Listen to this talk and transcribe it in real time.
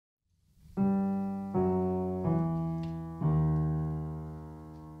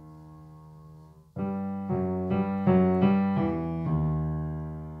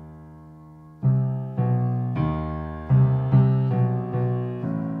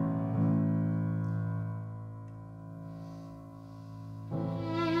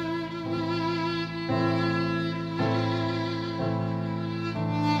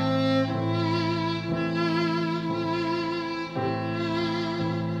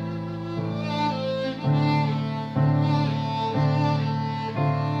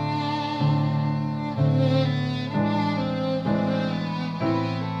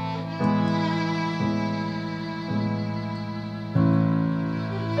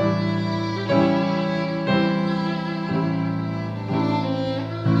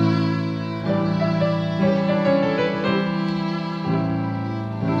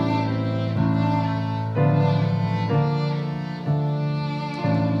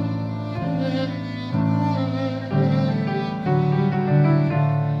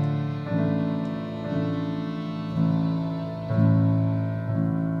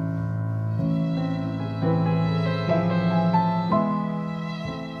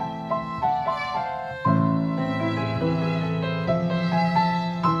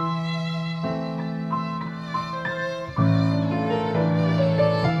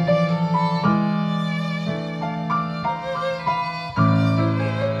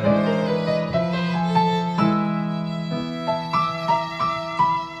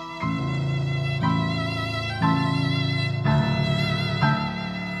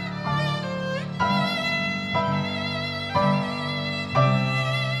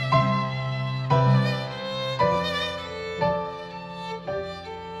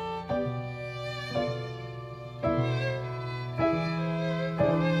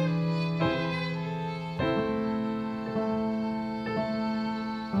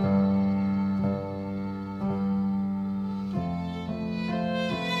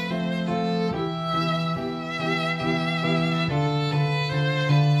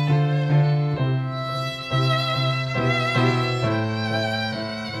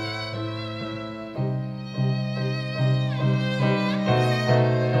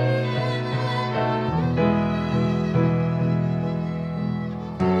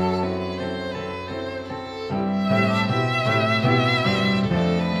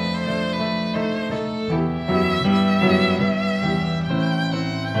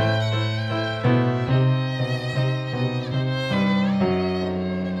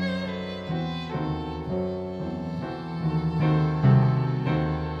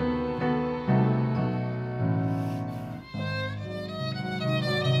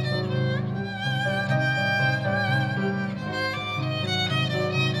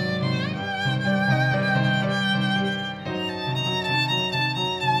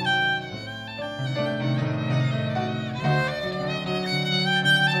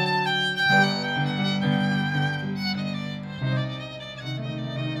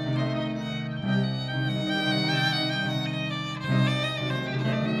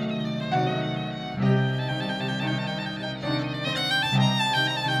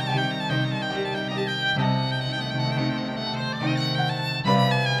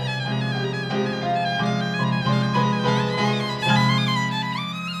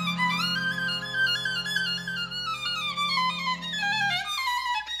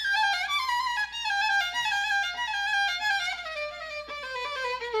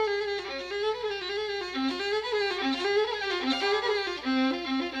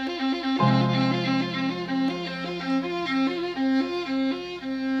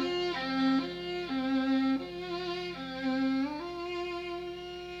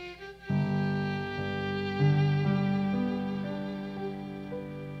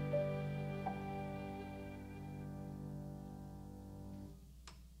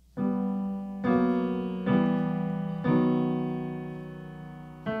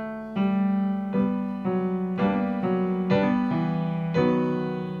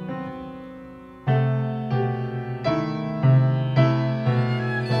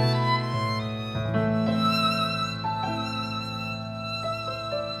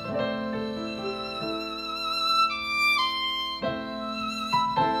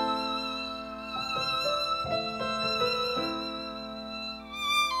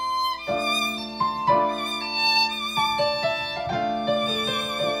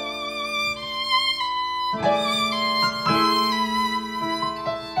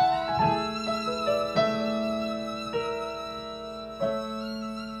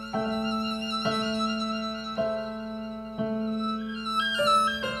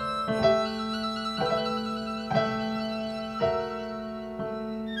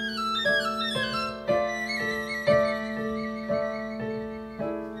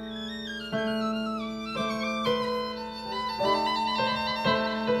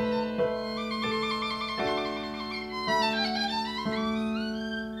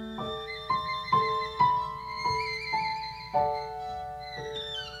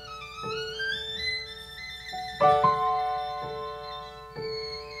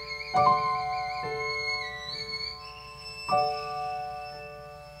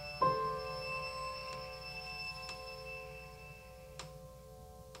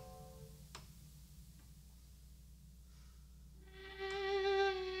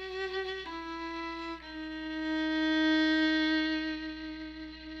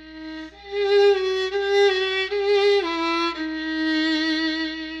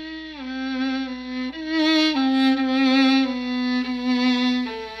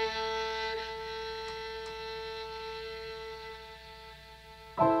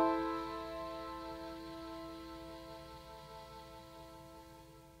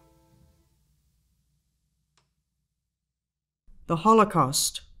The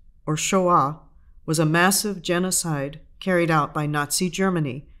Holocaust, or Shoah, was a massive genocide carried out by Nazi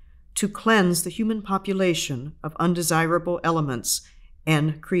Germany to cleanse the human population of undesirable elements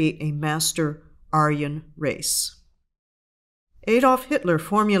and create a master Aryan race. Adolf Hitler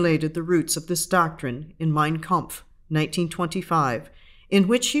formulated the roots of this doctrine in Mein Kampf, 1925, in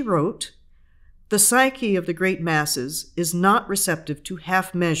which he wrote, "The psyche of the great masses is not receptive to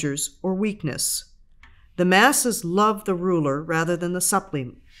half measures or weakness. The masses love the ruler rather than the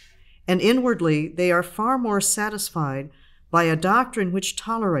suppliant, and inwardly they are far more satisfied by a doctrine which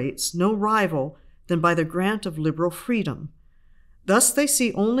tolerates no rival than by the grant of liberal freedom. Thus they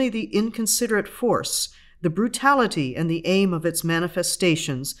see only the inconsiderate force, the brutality, and the aim of its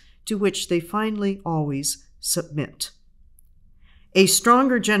manifestations, to which they finally always submit. A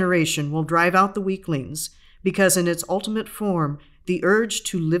stronger generation will drive out the weaklings, because in its ultimate form, the urge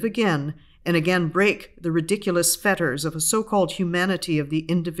to live again and again break the ridiculous fetters of a so-called humanity of the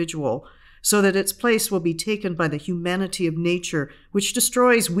individual, so that its place will be taken by the humanity of nature, which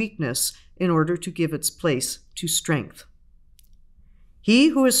destroys weakness in order to give its place to strength. He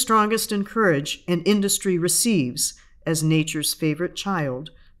who is strongest in courage and industry receives, as nature's favorite child,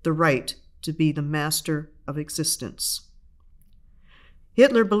 the right to be the master of existence."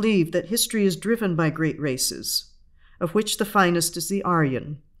 Hitler believed that history is driven by great races, of which the finest is the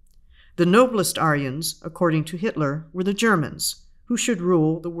Aryan. The noblest Aryans, according to Hitler, were the Germans, who should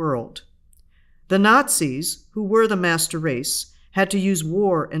rule the world. The Nazis, who were the master race, had to use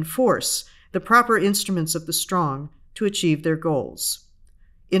war and force, the proper instruments of the strong, to achieve their goals.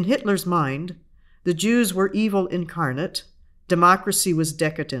 In Hitler's mind, the Jews were evil incarnate, democracy was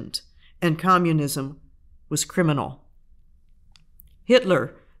decadent, and communism was criminal.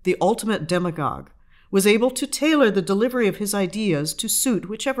 Hitler, the ultimate demagogue, was able to tailor the delivery of his ideas to suit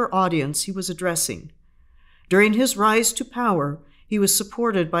whichever audience he was addressing. During his rise to power, he was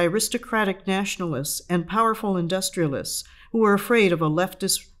supported by aristocratic nationalists and powerful industrialists who were afraid of a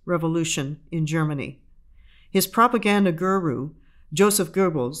leftist revolution in Germany. His propaganda guru, Joseph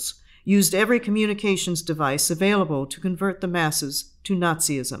Goebbels, used every communications device available to convert the masses to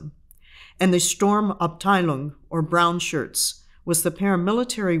Nazism. And the Sturmabteilung, or brown shirts, was the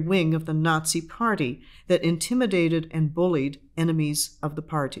paramilitary wing of the Nazi Party that intimidated and bullied enemies of the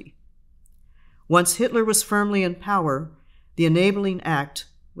party. Once Hitler was firmly in power, the Enabling Act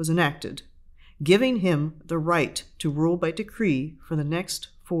was enacted, giving him the right to rule by decree for the next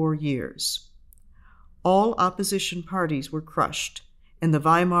 4 years. All opposition parties were crushed, and the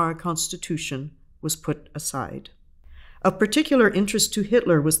Weimar Constitution was put aside. Of particular interest to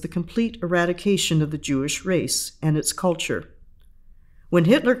Hitler was the complete eradication of the Jewish race and its culture. When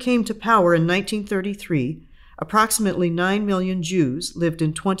Hitler came to power in 1933, approximately 9 million Jews lived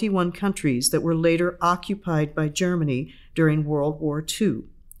in 21 countries that were later occupied by Germany during World War II.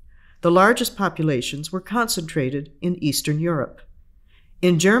 The largest populations were concentrated in Eastern Europe.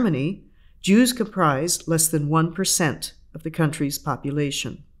 In Germany, Jews comprised less than 1% of the country's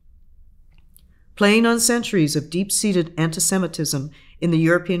population. Playing on centuries of deep-seated anti-Semitism in the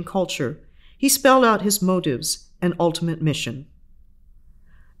European culture, he spelled out his motives and ultimate mission.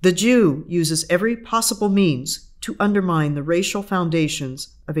 The Jew uses every possible means to undermine the racial foundations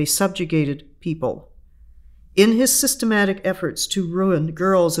of a subjugated people. In his systematic efforts to ruin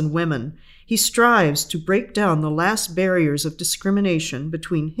girls and women, he strives to break down the last barriers of discrimination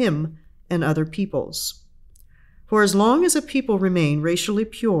between him and other peoples. For as long as a people remain racially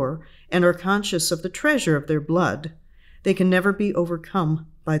pure and are conscious of the treasure of their blood, they can never be overcome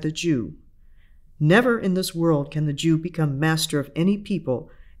by the Jew. Never in this world can the Jew become master of any people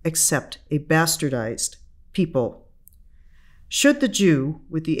except a bastardized people. Should the Jew,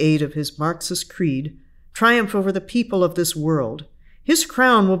 with the aid of his Marxist creed, triumph over the people of this world, his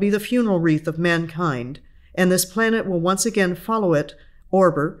crown will be the funeral wreath of mankind, and this planet will once again follow it,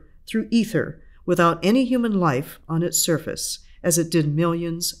 orbit, through ether, without any human life on its surface, as it did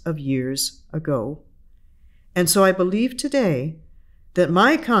millions of years ago. And so I believe today that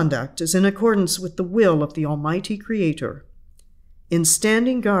my conduct is in accordance with the will of the Almighty Creator. In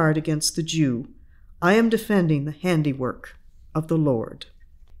standing guard against the Jew, I am defending the handiwork of the Lord.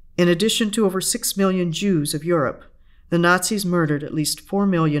 In addition to over 6 million Jews of Europe, the Nazis murdered at least 4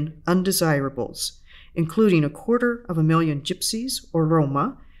 million undesirables, including 250,000 Gypsies or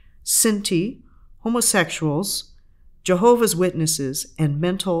Roma, Sinti, homosexuals, Jehovah's Witnesses, and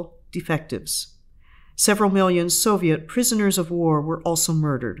mental defectives. Several million Soviet prisoners of war were also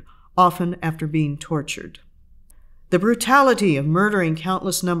murdered, often after being tortured. The brutality of murdering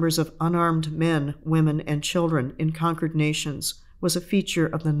countless numbers of unarmed men, women, and children in conquered nations was a feature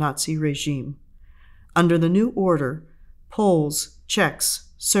of the Nazi regime. Under the new order, Poles, Czechs,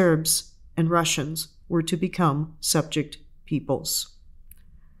 Serbs, and Russians were to become subject peoples.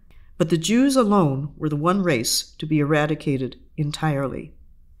 But the Jews alone were the one race to be eradicated entirely.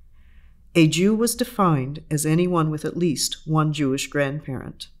 A Jew was defined as anyone with at least one Jewish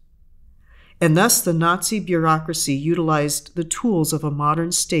grandparent. And thus the Nazi bureaucracy utilized the tools of a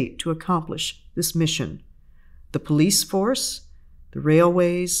modern state to accomplish this mission. The police force, the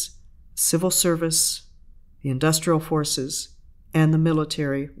railways, civil service, the industrial forces, and the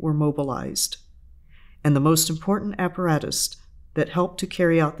military were mobilized. And the most important apparatus that helped to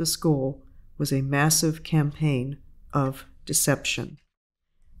carry out this goal was a massive campaign of deception.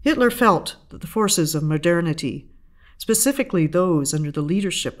 Hitler felt that the forces of modernity, specifically those under the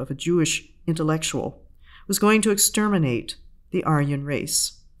leadership of a Jewish intellectual, was going to exterminate the Aryan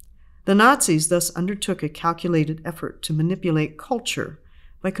race. The Nazis thus undertook a calculated effort to manipulate culture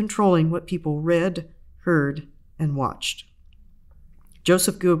by controlling what people read, heard, and watched.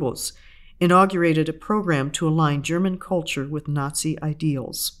 Joseph Goebbels inaugurated a program to align German culture with Nazi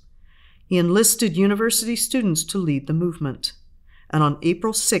ideals. He enlisted university students to lead the movement, and on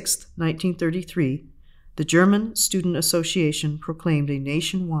April 6, 1933, the German Student Association proclaimed a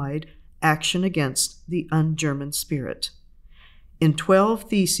nationwide action against the un-German spirit. In 12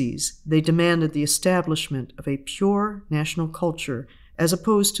 theses, they demanded the establishment of a pure national culture as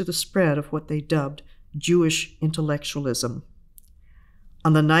opposed to the spread of what they dubbed Jewish intellectualism.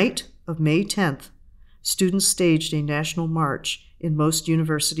 On the night of May 10th, students staged a national march in most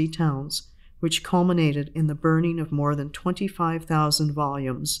university towns, which culminated in the burning of more than 25,000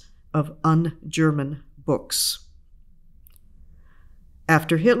 volumes of un-German books.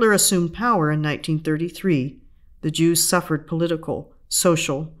 After Hitler assumed power in 1933, the Jews suffered political,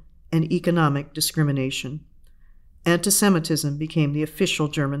 social, and economic discrimination. Anti-Semitism became the official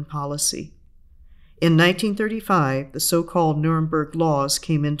German policy. In 1935, the so-called Nuremberg Laws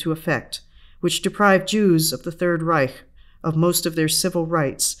came into effect, which deprived Jews of the Third Reich of most of their civil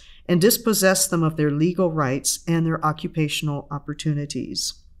rights and dispossessed them of their legal rights and their occupational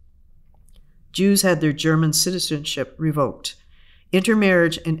opportunities. Jews had their German citizenship revoked.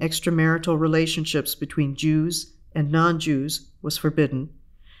 Intermarriage and extramarital relationships between Jews and non-Jews was forbidden,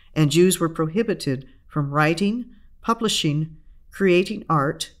 and Jews were prohibited from writing, publishing, creating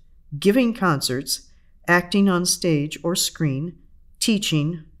art, giving concerts, acting on stage or screen,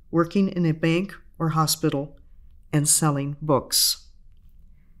 teaching, working in a bank or hospital, and selling books.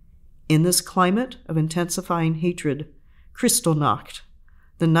 In this climate of intensifying hatred, Kristallnacht,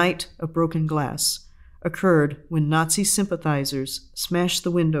 the night of broken glass, occurred when Nazi sympathizers smashed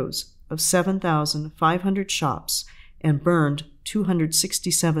the windows of 7,500 shops and burned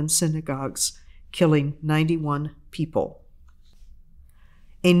 267 synagogues, killing 91 people.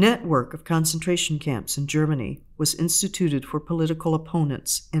 A network of concentration camps in Germany was instituted for political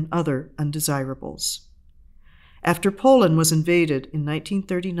opponents and other undesirables. After Poland was invaded in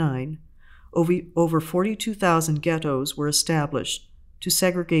 1939, over 42,000 ghettos were established to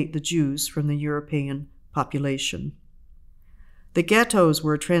segregate the Jews from the European population. The ghettos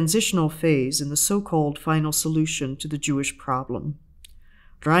were a transitional phase in the so-called final solution to the Jewish problem.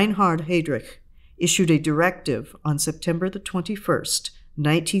 Reinhard Heydrich issued a directive on September the 21st,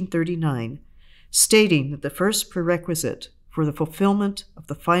 1939, stating that the first prerequisite for the fulfillment of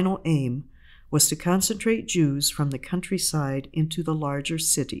the final aim was to concentrate Jews from the countryside into the larger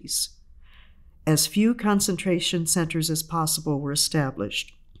cities. As few concentration centers as possible were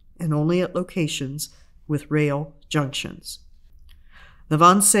established, and only at locations with rail junctions. The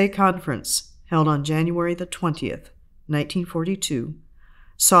Wannsee Conference, held on January the 20th, 1942,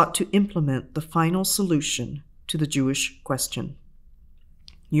 sought to implement the final solution to the Jewish question.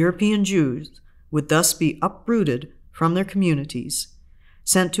 European Jews would thus be uprooted from their communities,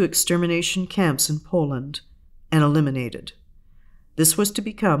 sent to extermination camps in Poland, and eliminated. This was to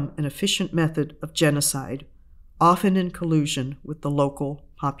become an efficient method of genocide, often in collusion with the local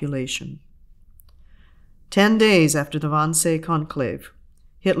population. 10 days after the Wannsee Conclave,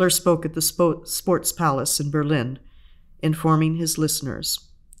 Hitler spoke at the Sports Palace in Berlin, informing his listeners,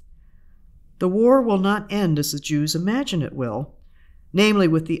 "The war will not end as the Jews imagine it will, namely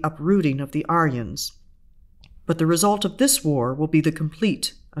with the uprooting of the Aryans. But the result of this war will be the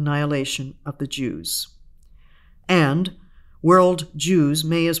complete annihilation of the Jews. And world Jews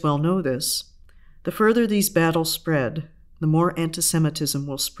may as well know this. The further these battles spread, the more anti-Semitism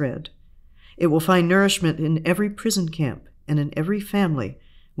will spread. It will find nourishment in every prison camp and in every family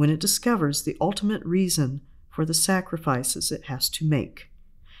when it discovers the ultimate reason for the sacrifices it has to make.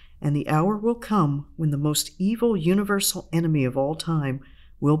 And the hour will come when the most evil universal enemy of all time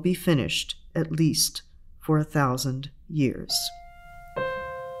will be finished, at least for 1,000 years.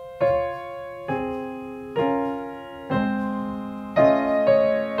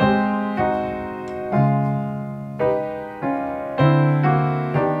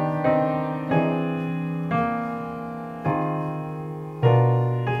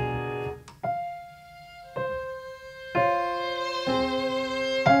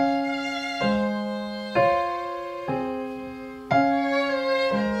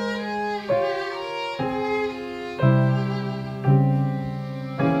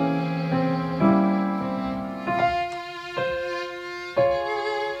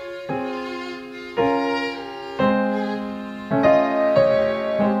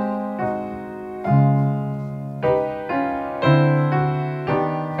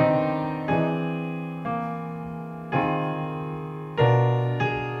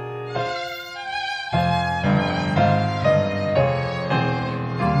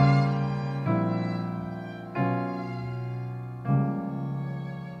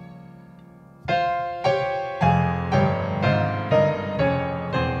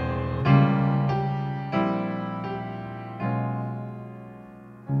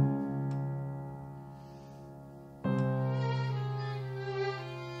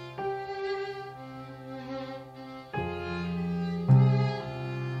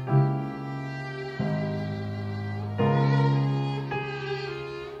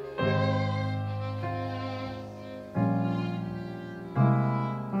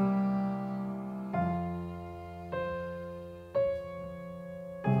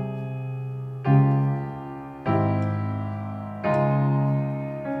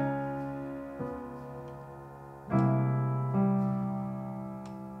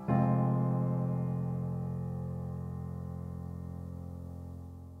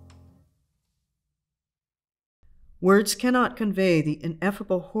 Words cannot convey the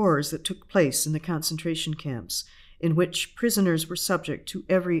ineffable horrors that took place in the concentration camps, in which prisoners were subject to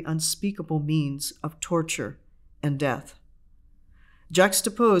every unspeakable means of torture and death.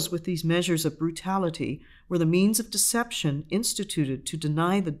 Juxtaposed with these measures of brutality were the means of deception instituted to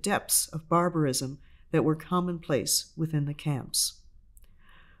deny the depths of barbarism that were commonplace within the camps.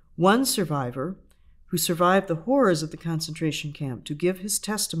 One survivor, who survived the horrors of the concentration camp to give his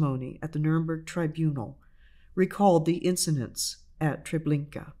testimony at the Nuremberg tribunal, recalled the incidents at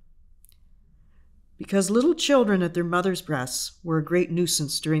Treblinka. Because little children at their mothers' breasts were a great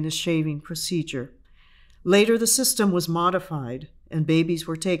nuisance during the shaving procedure, later the system was modified and babies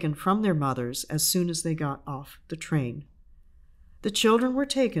were taken from their mothers as soon as they got off the train. The children were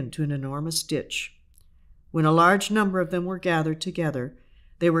taken to an enormous ditch. When a large number of them were gathered together,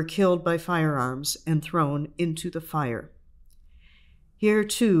 they were killed by firearms and thrown into the fire. Here,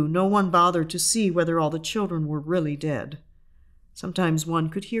 too, no one bothered to see whether all the children were really dead. Sometimes one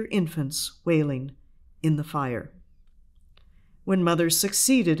could hear infants wailing in the fire. When mothers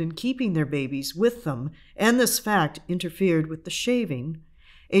succeeded in keeping their babies with them, and this fact interfered with the shaving,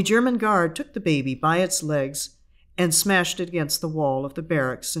 a German guard took the baby by its legs and smashed it against the wall of the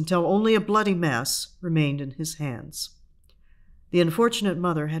barracks until only a bloody mass remained in his hands. The unfortunate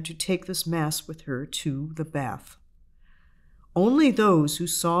mother had to take this mass with her to the bath. Only those who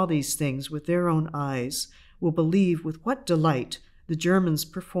saw these things with their own eyes will believe with what delight the Germans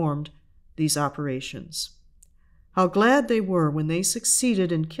performed these operations. How glad they were when they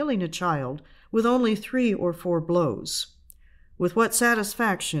succeeded in killing a child with only 3 or 4 blows. With what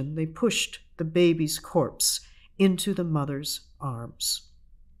satisfaction they pushed the baby's corpse into the mother's arms.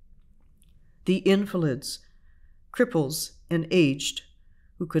 The invalids, cripples, and aged,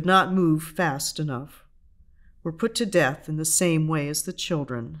 who could not move fast enough, were put to death in the same way as the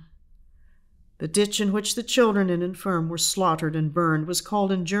children. The ditch in which the children and infirm were slaughtered and burned was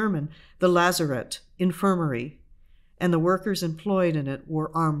called in German the Lazarette Infirmary, and the workers employed in it wore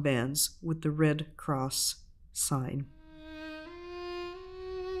armbands with the Red Cross sign.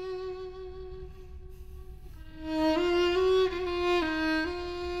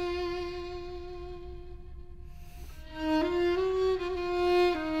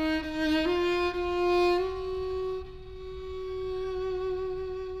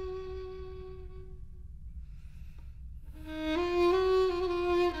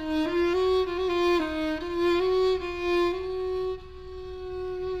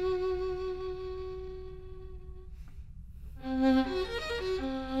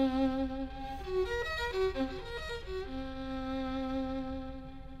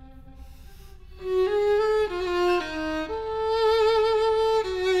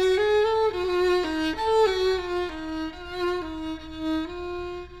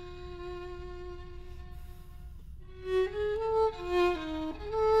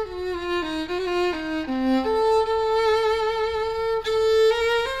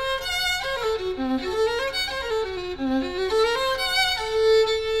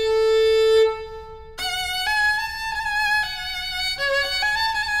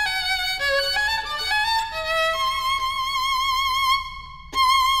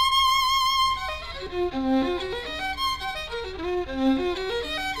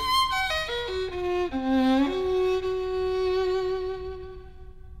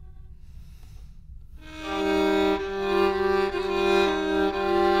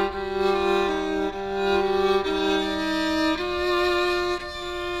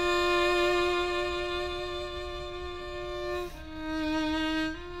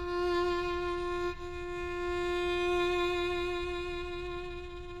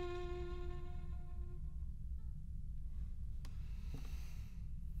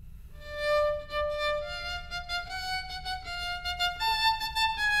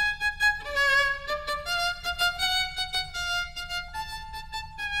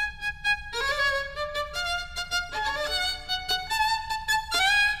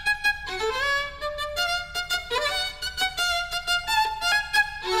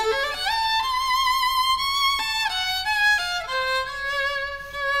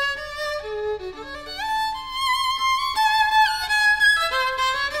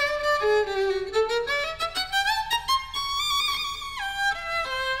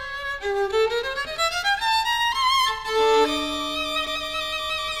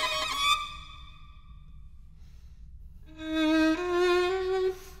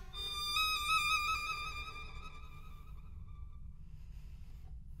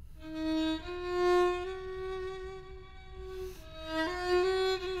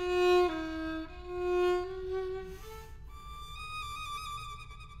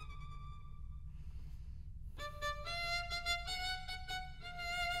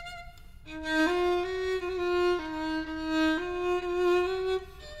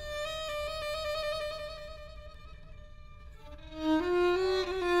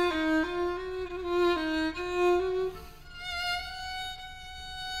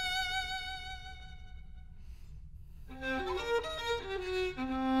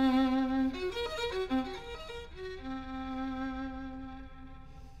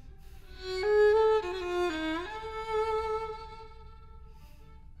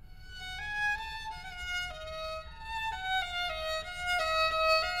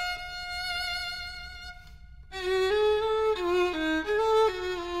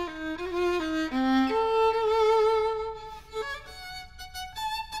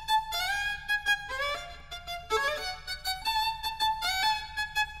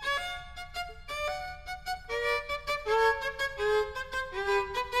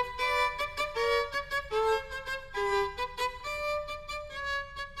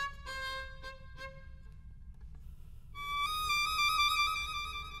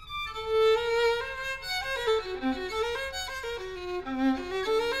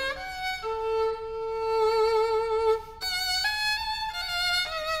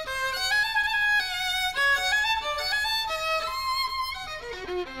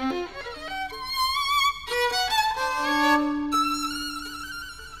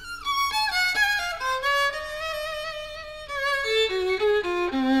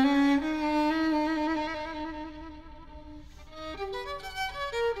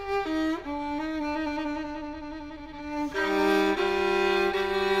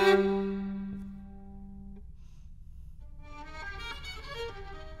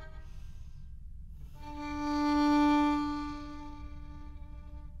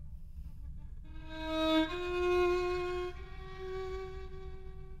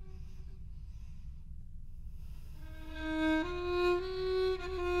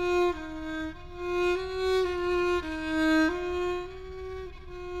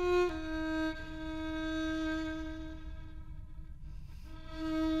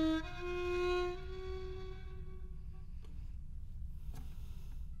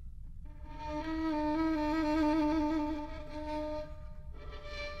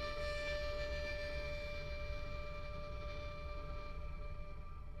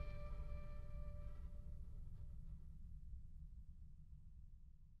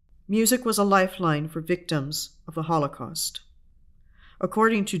 Music was a lifeline for victims of the Holocaust.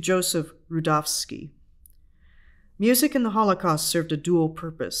 According to Joseph Rudofsky, music in the Holocaust served a dual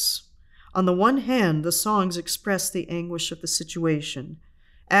purpose. On the one hand, the songs expressed the anguish of the situation,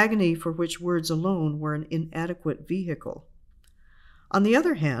 agony for which words alone were an inadequate vehicle. On the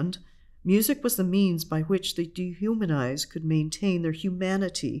other hand, music was the means by which the dehumanized could maintain their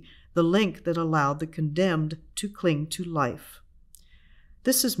humanity, the link that allowed the condemned to cling to life.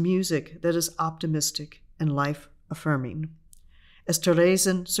 This is music that is optimistic and life-affirming. As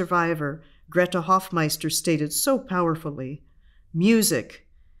Theresian survivor Greta Hofmeister stated so powerfully, music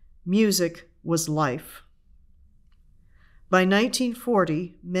was life. By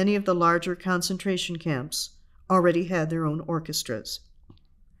 1940, many of the larger concentration camps already had their own orchestras.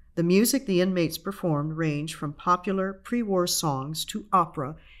 The music the inmates performed ranged from popular pre-war songs to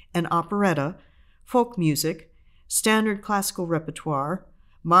opera and operetta, folk music, standard classical repertoire,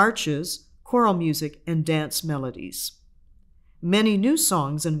 marches, choral music, and dance melodies. Many new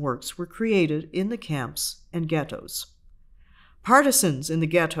songs and works were created in the camps and ghettos. Partisans in the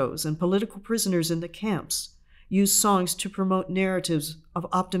ghettos and political prisoners in the camps used songs to promote narratives of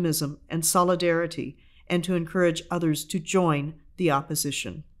optimism and solidarity and to encourage others to join the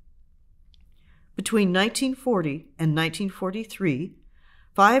opposition. Between 1940 and 1943,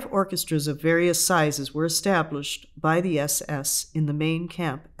 5 orchestras of various sizes were established by the SS in the main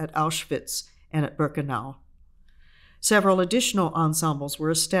camp at Auschwitz and at Birkenau. Several additional ensembles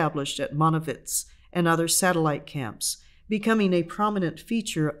were established at Monowitz and other satellite camps, becoming a prominent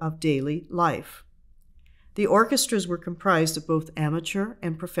feature of daily life. The orchestras were comprised of both amateur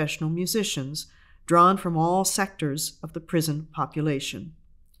and professional musicians, drawn from all sectors of the prison population.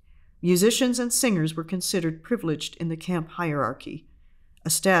 Musicians and singers were considered privileged in the camp hierarchy, a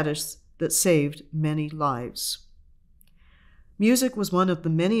status that saved many lives. Music was one of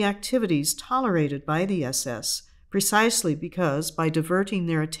the many activities tolerated by the SS precisely because, by diverting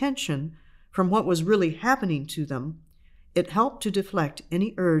their attention from what was really happening to them, it helped to deflect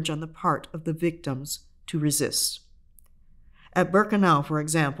any urge on the part of the victims to resist. At Birkenau, for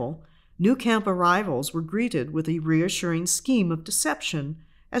example, new camp arrivals were greeted with a reassuring scheme of deception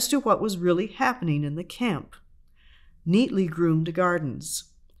as to what was really happening in the camp. Neatly groomed gardens,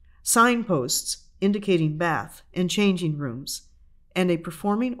 signposts indicating bath and changing rooms, and a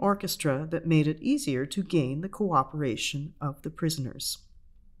performing orchestra that made it easier to gain the cooperation of the prisoners.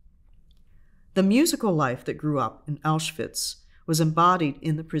 The musical life that grew up in Auschwitz was embodied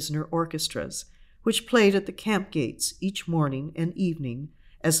in the prisoner orchestras, which played at the camp gates each morning and evening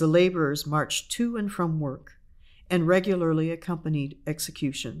as the laborers marched to and from work, and regularly accompanied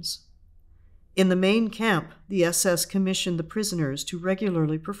executions. In the main camp, the SS commissioned the prisoners to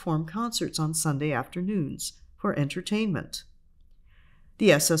regularly perform concerts on Sunday afternoons for entertainment.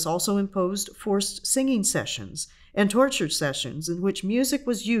 The SS also imposed forced singing sessions and torture sessions in which music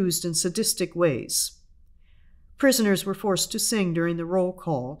was used in sadistic ways. Prisoners were forced to sing during the roll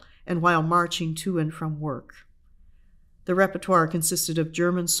call and while marching to and from work. The repertoire consisted of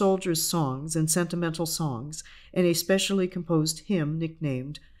German soldiers' songs and sentimental songs, and a specially composed hymn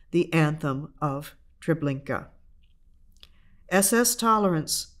nicknamed the Anthem of Treblinka. SS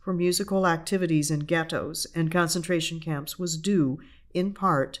tolerance for musical activities in ghettos and concentration camps was due, in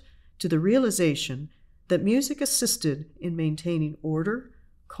part, to the realization that music assisted in maintaining order,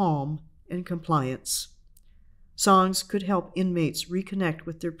 calm, and compliance. Songs could help inmates reconnect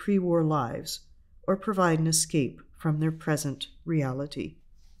with their pre-war lives or provide an escape from their present reality.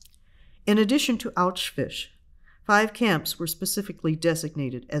 In addition to Auschwitz, 5 camps were specifically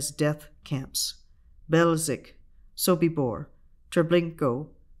designated as death camps: Belzec, Sobibor, Treblinka,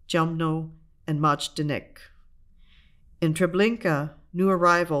 Jamno, and Majdanek. In Treblinka, new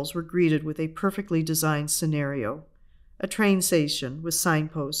arrivals were greeted with a perfectly designed scenario: a train station with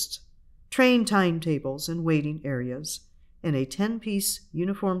signposts, train timetables and waiting areas, and a 10-piece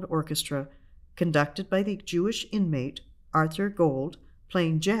uniformed orchestra conducted by the Jewish inmate Arthur Gold,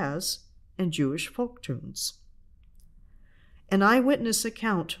 playing jazz and Jewish folk tunes. An eyewitness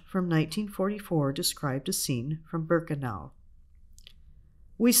account from 1944 described a scene from Birkenau.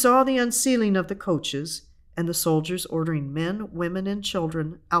 "We saw the unsealing of the coaches and the soldiers ordering men, women, and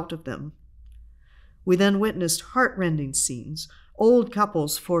children out of them. We then witnessed heart-rending scenes, old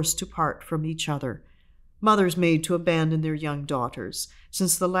couples forced to part from each other, mothers made to abandon their young daughters,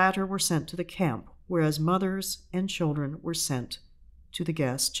 since the latter were sent to the camp, whereas mothers and children were sent to the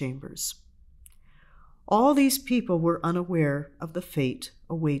gas chambers. All these people were unaware of the fate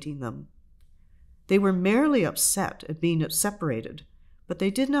awaiting them. They were merely upset at being separated, but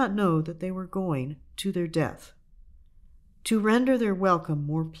they did not know that they were going to their death. To render their welcome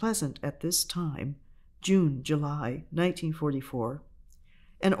more pleasant at this time, June, July 1944,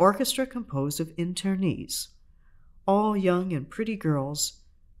 an orchestra composed of internees, all young and pretty girls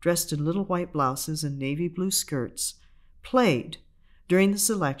dressed in little white blouses and navy blue skirts, played, during the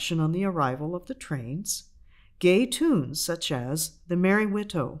selection on the arrival of the trains, gay tunes such as The Merry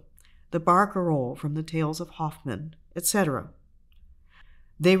Widow, the Barcarolle from the Tales of Hoffmann, etc.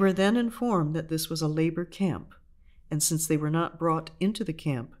 They were then informed that this was a labor camp, and since they were not brought into the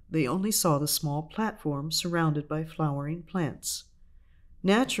camp, they only saw the small platform surrounded by flowering plants.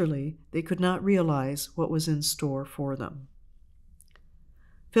 Naturally, they could not realize what was in store for them.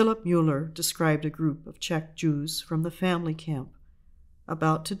 Philip Mueller described a group of Czech Jews from the family camp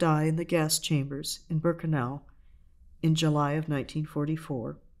about to die in the gas chambers in Birkenau in July of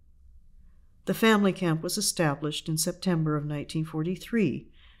 1944. The family camp was established in September of 1943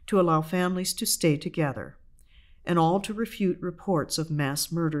 to allow families to stay together, and all to refute reports of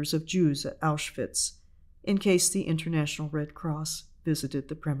mass murders of Jews at Auschwitz in case the International Red Cross visited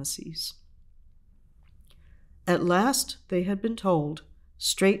the premises. At last they had been told,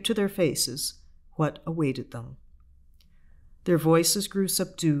 straight to their faces, what awaited them. Their voices grew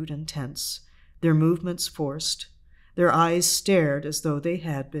subdued and tense, their movements forced, their eyes stared as though they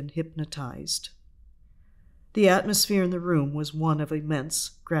had been hypnotized. The atmosphere in the room was one of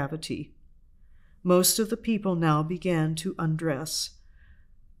immense gravity. Most of the people now began to undress,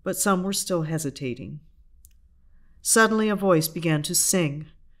 but some were still hesitating. Suddenly a voice began to sing,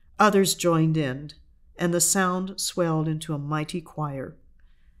 others joined in, and the sound swelled into a mighty choir.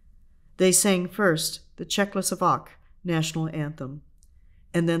 They sang first the Czechoslovak national anthem,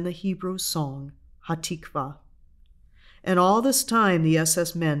 and then the Hebrew song, Hatikva. And all this time the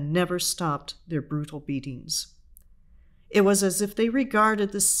SS men never stopped their brutal beatings. It was as if they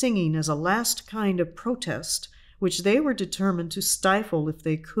regarded the singing as a last kind of protest, which they were determined to stifle if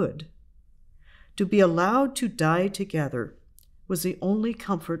they could. To be allowed to die together was the only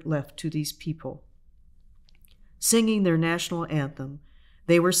comfort left to these people. Singing their national anthem,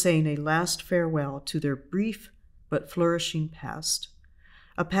 they were saying a last farewell to their brief but flourishing past,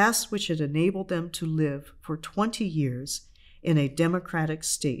 a past which had enabled them to live for 20 years in a democratic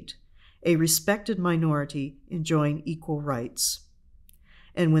state, a respected minority enjoying equal rights.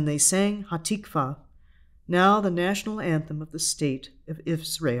 And when they sang Hatikva, now the national anthem of the state of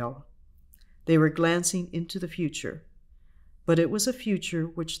Israel, they were glancing into the future, but it was a future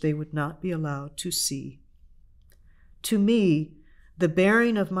which they would not be allowed to see. To me, the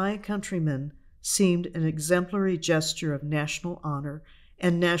bearing of my countrymen seemed an exemplary gesture of national honor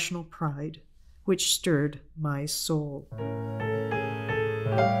and national pride, which stirred my soul.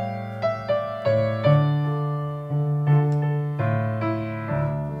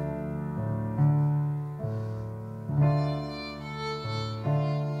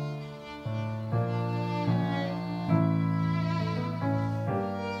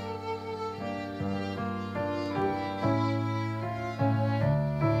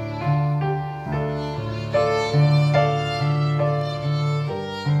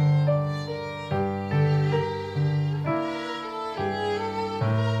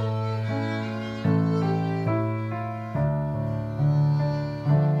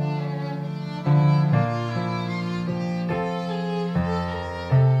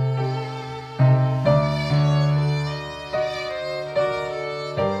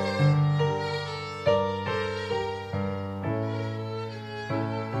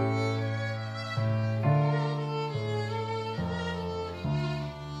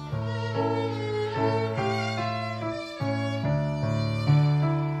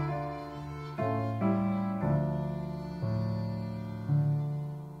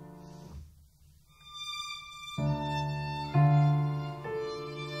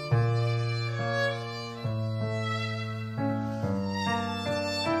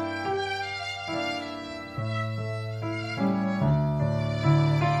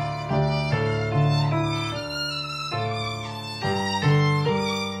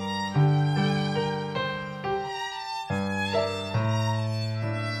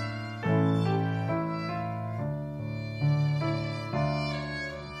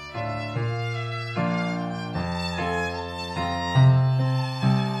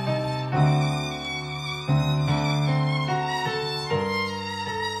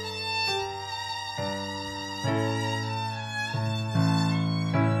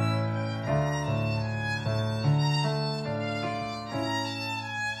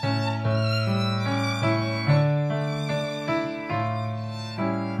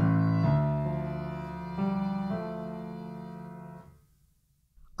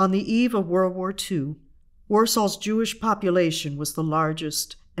 On the eve of World War II, Warsaw's Jewish population was the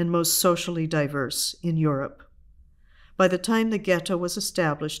largest and most socially diverse in Europe. By the time the ghetto was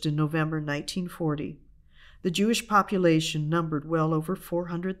established in November 1940, the Jewish population numbered well over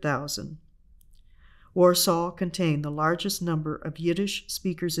 400,000. Warsaw contained the largest number of Yiddish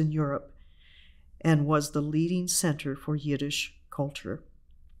speakers in Europe and was the leading center for Yiddish culture.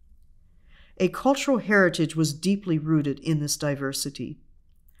 A cultural heritage was deeply rooted in this diversity.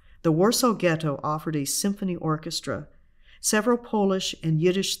 The Warsaw Ghetto offered a symphony orchestra, several Polish and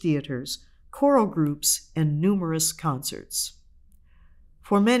Yiddish theaters, choral groups, and numerous concerts.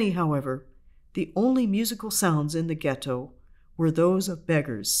 For many, however, the only musical sounds in the ghetto were those of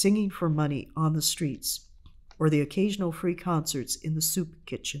beggars singing for money on the streets, or the occasional free concerts in the soup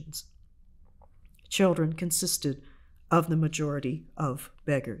kitchens. Children consisted of the majority of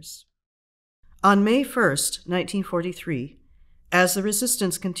beggars. On May 1st, 1943, as the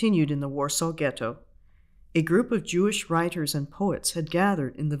resistance continued in the Warsaw Ghetto, a group of Jewish writers and poets had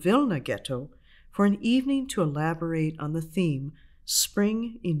gathered in the Vilna Ghetto for an evening to elaborate on the theme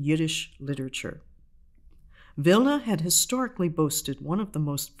Spring in Yiddish Literature. Vilna had historically boasted one of the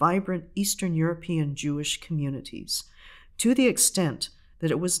most vibrant Eastern European Jewish communities, to the extent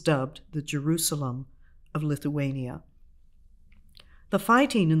that it was dubbed the Jerusalem of Lithuania. The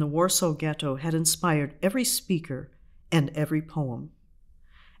fighting in the Warsaw Ghetto had inspired every speaker and every poem.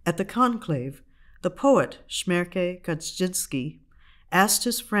 At the conclave, the poet Szmerke Kaczynski asked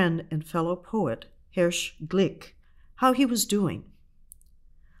his friend and fellow poet Hersch Glick how he was doing.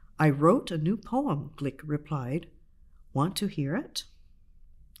 "I wrote a new poem," Glick replied. "Want to hear it?"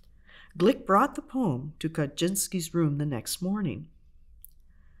 Glick brought the poem to Kaczynski's room the next morning.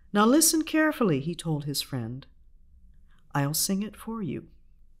 "Now listen carefully," he told his friend. "I'll sing it for you."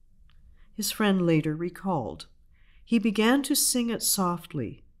 His friend later recalled, he began to sing it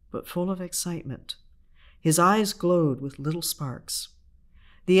softly, but full of excitement. His eyes glowed with little sparks.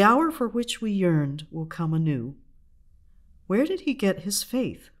 "The hour for which we yearned will come anew." Where did he get his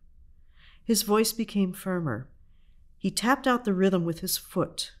faith? His voice became firmer. He tapped out the rhythm with his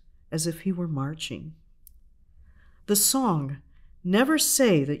foot, as if he were marching. The song, "Never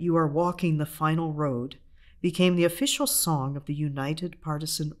Say That You Are Walking the Final Road," became the official song of the United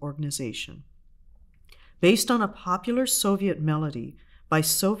Partisan Organization. Based on a popular Soviet melody by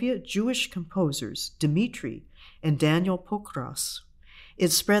Soviet Jewish composers Dmitry and Daniel Pokras,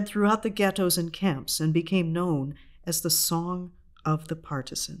 it spread throughout the ghettos and camps and became known as the Song of the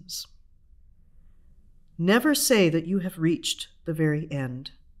Partisans. Never say that you have reached the very end,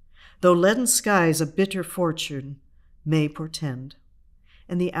 though leaden skies a bitter fortune may portend.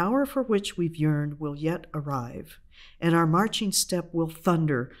 And the hour for which we've yearned will yet arrive, and our marching step will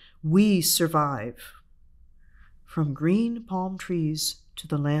thunder, "We survive." From green palm trees to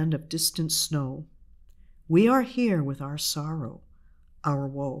the land of distant snow, we are here with our sorrow, our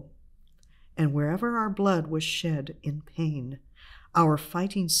woe. And wherever our blood was shed in pain, our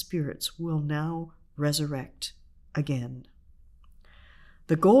fighting spirits will now resurrect again.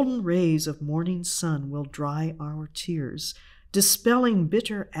 The golden rays of morning sun will dry our tears, dispelling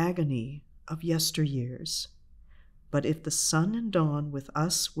bitter agony of yesteryears. But if the sun and dawn with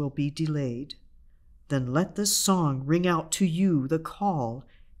us will be delayed, then let this song ring out to you the call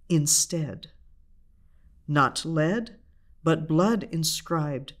instead. Not lead, but blood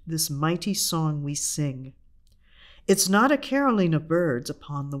inscribed this mighty song we sing. It's not a caroling of birds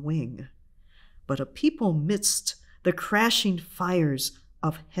upon the wing, but a people midst the crashing fires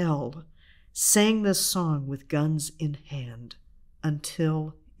of hell sang this song with guns in hand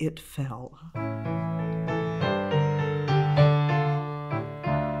until it fell.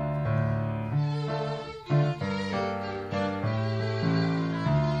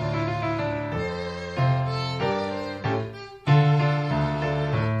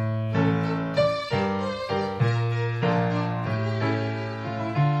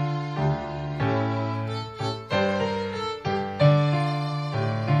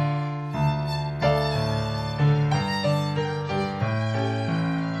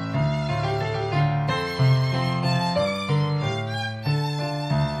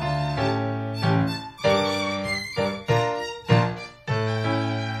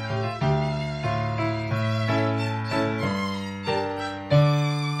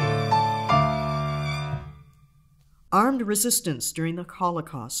 Armed resistance during the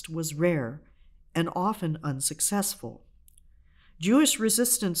Holocaust was rare and often unsuccessful. Jewish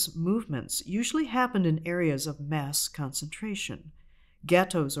resistance movements usually happened in areas of mass concentration,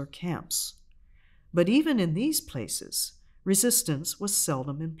 ghettos or camps. But even in these places, resistance was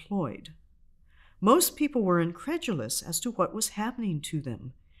seldom employed. Most people were incredulous as to what was happening to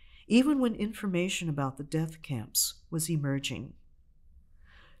them, even when information about the death camps was emerging.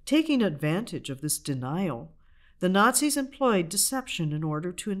 Taking advantage of this denial, the Nazis employed deception in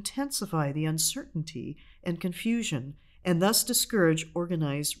order to intensify the uncertainty and confusion and thus discourage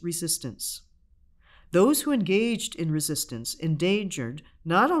organized resistance. Those who engaged in resistance endangered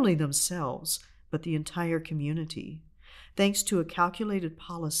not only themselves, but the entire community, thanks to a calculated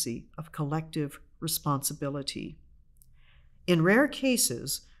policy of collective responsibility. In rare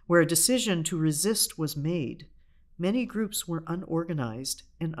cases where a decision to resist was made, many groups were unorganized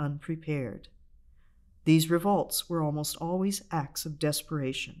and unprepared. These revolts were almost always acts of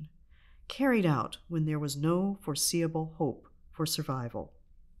desperation, carried out when there was no foreseeable hope for survival.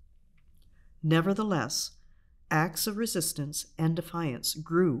 Nevertheless, acts of resistance and defiance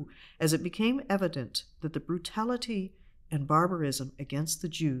grew as it became evident that the brutality and barbarism against the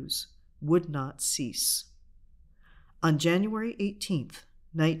Jews would not cease. On January 18,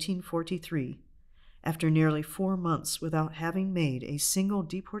 1943, after nearly 4 months without having made a single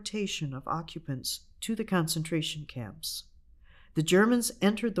deportation of occupants to the concentration camps, the Germans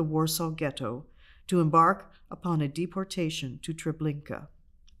entered the Warsaw Ghetto to embark upon a deportation to Treblinka.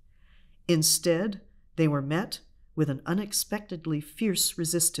 Instead, they were met with an unexpectedly fierce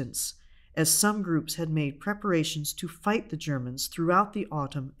resistance, as some groups had made preparations to fight the Germans throughout the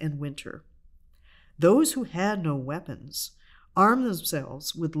autumn and winter. Those who had no weapons armed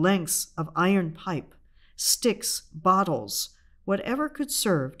themselves with lengths of iron pipe, sticks, bottles, whatever could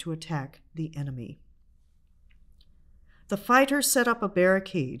serve to attack the enemy. The fighters set up a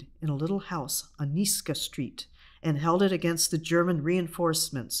barricade in a little house on Niska Street and held it against the German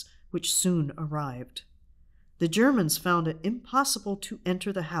reinforcements, which soon arrived. The Germans found it impossible to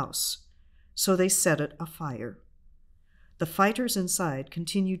enter the house, so they set it afire. The fighters inside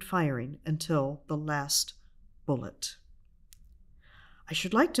continued firing until the last bullet. I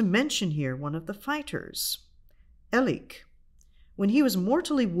should like to mention here one of the fighters, Elik. When he was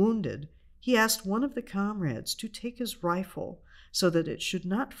mortally wounded, he asked one of the comrades to take his rifle so that it should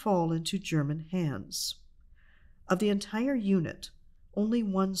not fall into German hands. Of the entire unit, only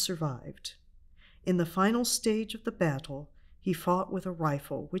one survived. In the final stage of the battle, he fought with a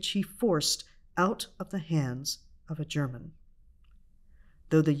rifle which he forced out of the hands of a German.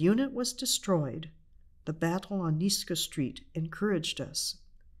 Though the unit was destroyed, the battle on Niska Street encouraged us.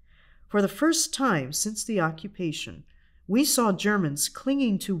 For the first time since the occupation, we saw Germans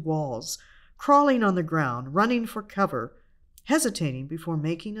clinging to walls, crawling on the ground, running for cover, hesitating before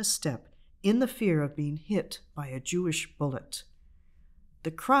making a step in the fear of being hit by a Jewish bullet.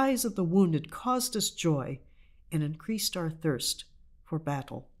 The cries of the wounded caused us joy and increased our thirst for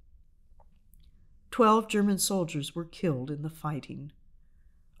battle. 12 German soldiers were killed in the fighting,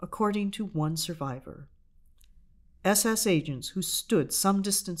 according to one survivor. SS agents who stood some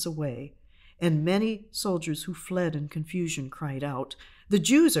distance away and many soldiers who fled in confusion cried out, "The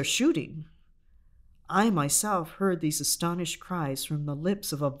Jews are shooting!" I myself heard these astonished cries from the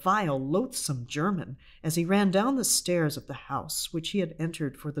lips of a vile, loathsome German as he ran down the stairs of the house which he had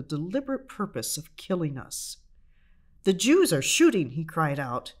entered for the deliberate purpose of killing us. "The Jews are shooting!" he cried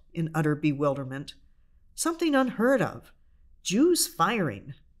out in utter bewilderment. "Something unheard of. Jews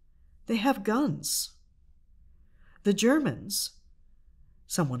firing. They have guns." The Germans,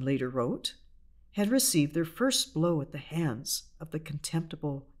 someone later wrote, had received their first blow at the hands of the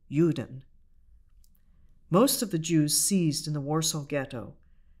contemptible Juden. Most of the Jews seized in the Warsaw Ghetto,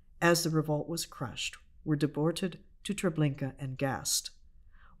 as the revolt was crushed, were deported to Treblinka and gassed,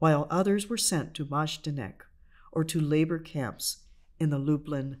 while others were sent to Majdanek or to labor camps in the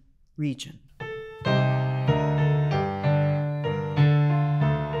Lublin region.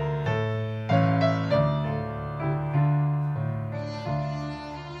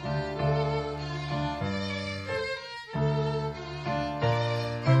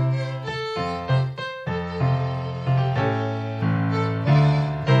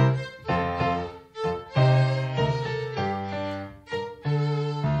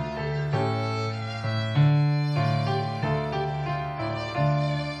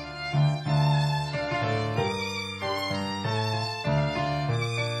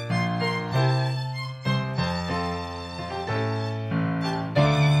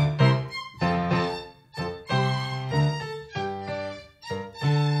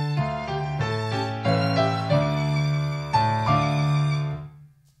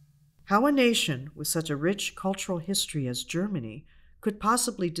 How a nation with such a rich cultural history as Germany could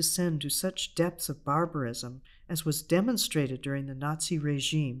possibly descend to such depths of barbarism as was demonstrated during the Nazi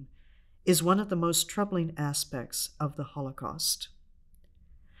regime is one of the most troubling aspects of the Holocaust.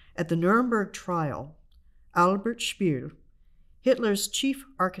 At the Nuremberg trial, Albert Speer, Hitler's chief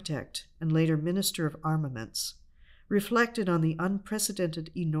architect and later Minister of Armaments, reflected on the unprecedented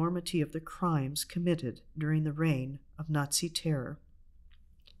enormity of the crimes committed during the reign of Nazi terror.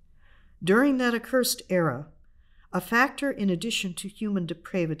 During that accursed era, a factor in addition to human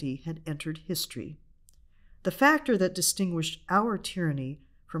depravity had entered history, the factor that distinguished our tyranny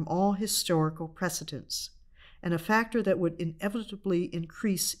from all historical precedents, and a factor that would inevitably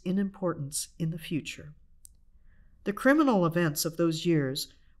increase in importance in the future. The criminal events of those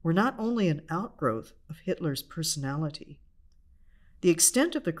years were not only an outgrowth of Hitler's personality. The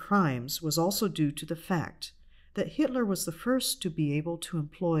extent of the crimes was also due to the fact that Hitler was the first to be able to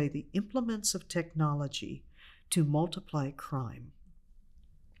employ the implements of technology to multiply crime.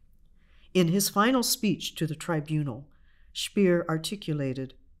 In his final speech to the tribunal, Speer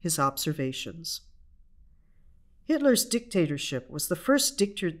articulated his observations. Hitler's dictatorship was the first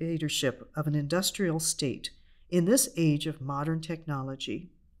dictatorship of an industrial state in this age of modern technology,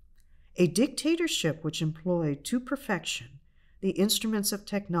 a dictatorship which employed to perfection the instruments of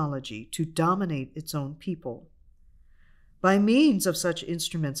technology to dominate its own people. By means of such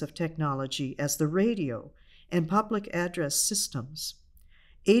instruments of technology as the radio and public address systems,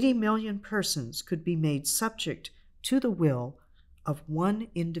 80 million persons could be made subject to the will of one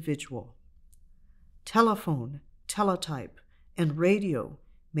individual. Telephone, teletype, and radio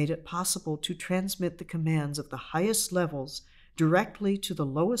made it possible to transmit the commands of the highest levels directly to the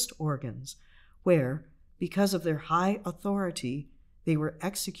lowest organs, where, because of their high authority, they were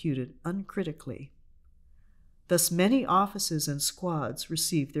executed uncritically. Thus many offices and squads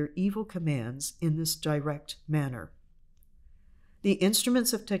received their evil commands in this direct manner. The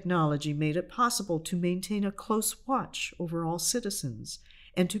instruments of technology made it possible to maintain a close watch over all citizens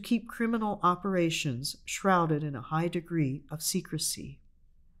and to keep criminal operations shrouded in a high degree of secrecy.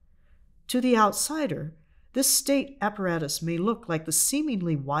 To the outsider, this state apparatus may look like the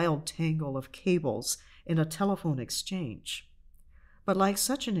seemingly wild tangle of cables in a telephone exchange. But like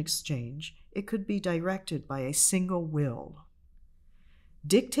such an exchange, it could be directed by a single will.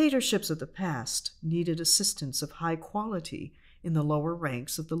 Dictatorships of the past needed assistance of high quality in the lower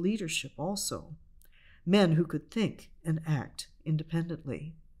ranks of the leadership also, men who could think and act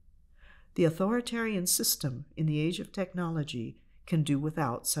independently. The authoritarian system in the age of technology can do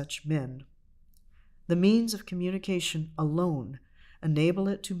without such men. The means of communication alone enable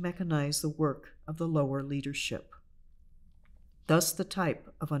it to mechanize the work of the lower leadership. Thus the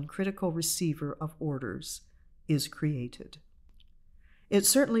type of uncritical receiver of orders is created. It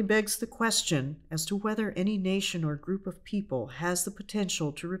certainly begs the question as to whether any nation or group of people has the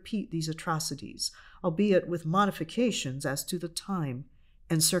potential to repeat these atrocities, albeit with modifications as to the time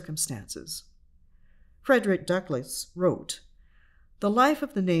and circumstances. Frederick Douglass wrote, "The life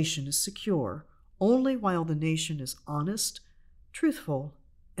of the nation is secure only while the nation is honest, truthful,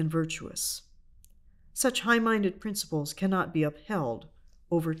 and virtuous. Such high-minded principles cannot be upheld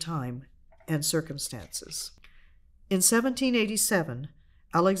over time and circumstances." In 1787,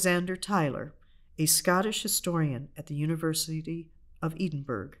 Alexander Tyler, a Scottish historian at the University of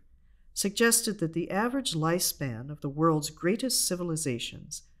Edinburgh, suggested that the average lifespan of the world's greatest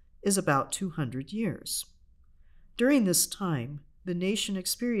civilizations is about 200 years. During this time, the nation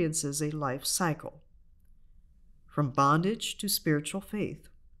experiences a life cycle. From bondage to spiritual faith,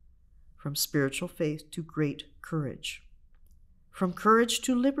 from spiritual faith to great courage, from courage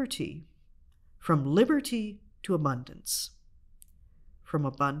to liberty, from liberty to abundance, from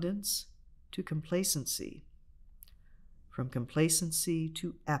abundance to complacency, from complacency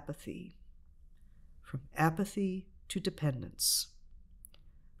to apathy, from apathy to dependence,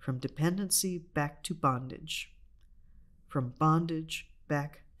 from dependency back to bondage, from bondage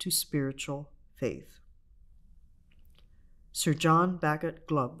back to spiritual faith. Sir John Bagot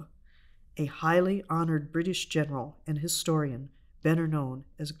Glubb, a highly honored British general and historian better known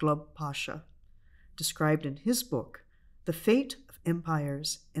as Glubb Pasha, described in his book, The Fate of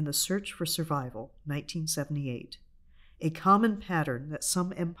Empires and the Search for Survival, 1978, a common pattern that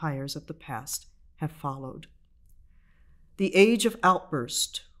some empires of the past have followed. The age of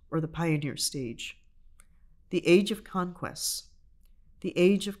outburst, or the pioneer stage, the age of conquests, the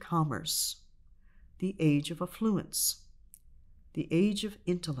age of commerce, the age of affluence, the age of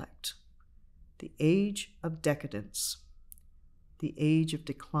intellect, the age of decadence, the age of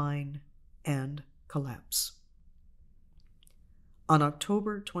decline and collapse. On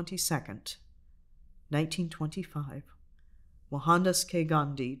October 22nd, 1925, Mohandas K.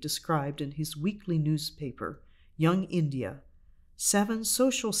 Gandhi described in his weekly newspaper, Young India, 7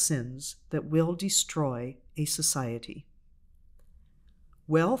 social sins that will destroy a society.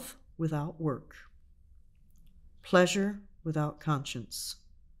 Wealth without work, pleasure without conscience,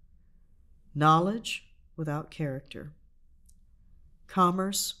 knowledge without character,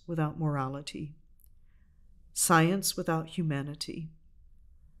 commerce without morality, science without humanity,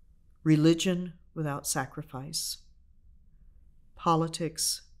 religion without sacrifice,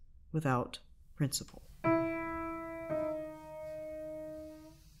 politics without principle.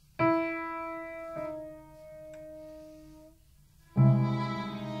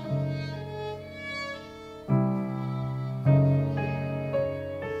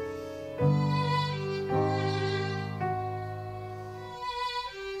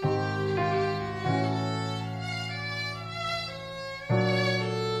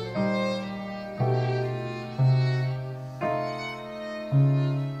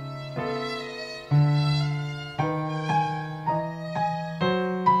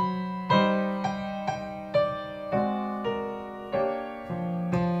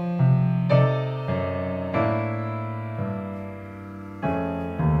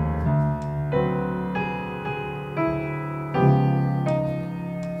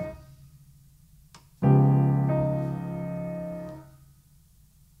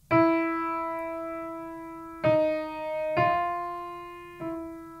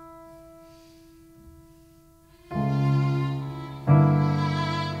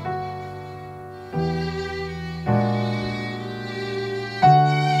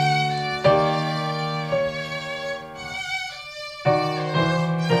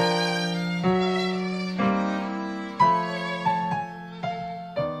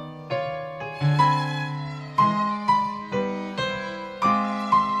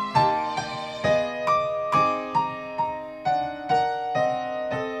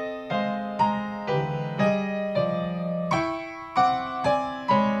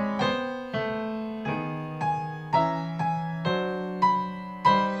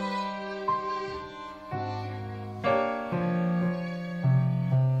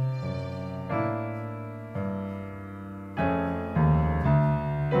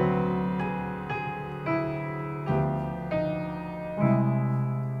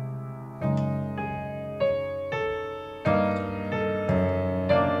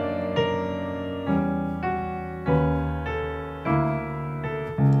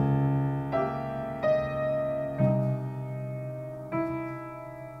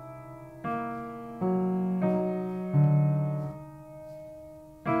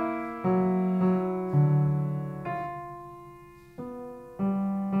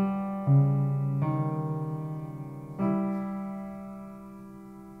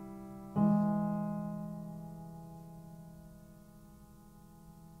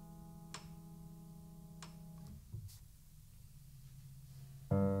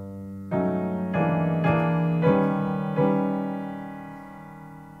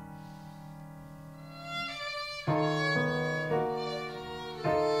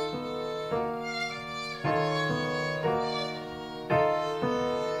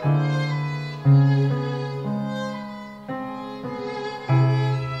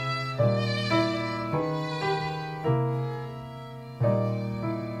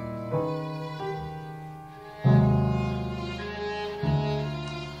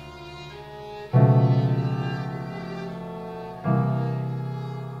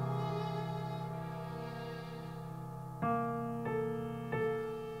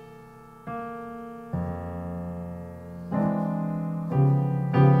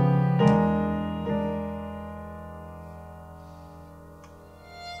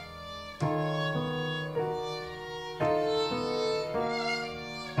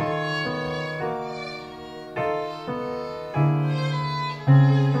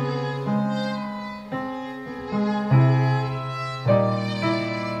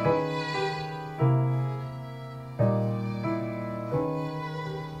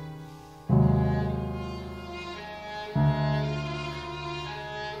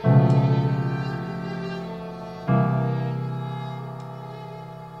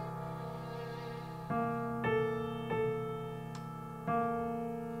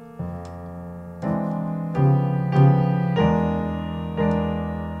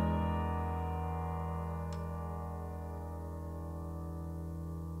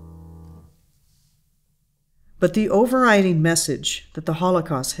 But the overriding message that the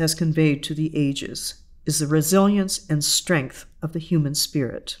Holocaust has conveyed to the ages is the resilience and strength of the human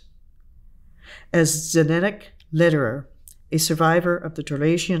spirit. As Zdeněk Lederer, a survivor of the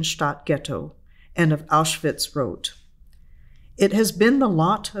Theresienstadt ghetto and of Auschwitz, wrote, "It has been the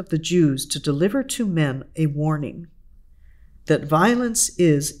lot of the Jews to deliver to men a warning that violence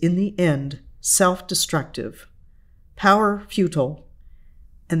is, in the end, self-destructive, power futile,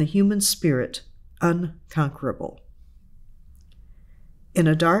 and the human spirit unconquerable." in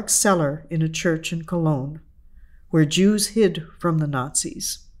a dark cellar in a church in Cologne, where Jews hid from the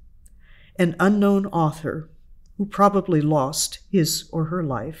Nazis, an unknown author, who probably lost his or her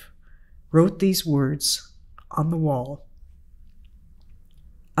life, wrote these words on the wall: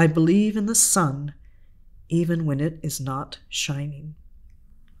 "I believe in the sun even when it is not shining.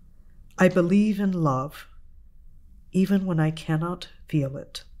 I believe in love even when I cannot feel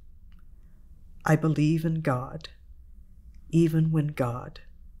it. I believe in God even when God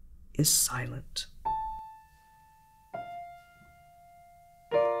is silent."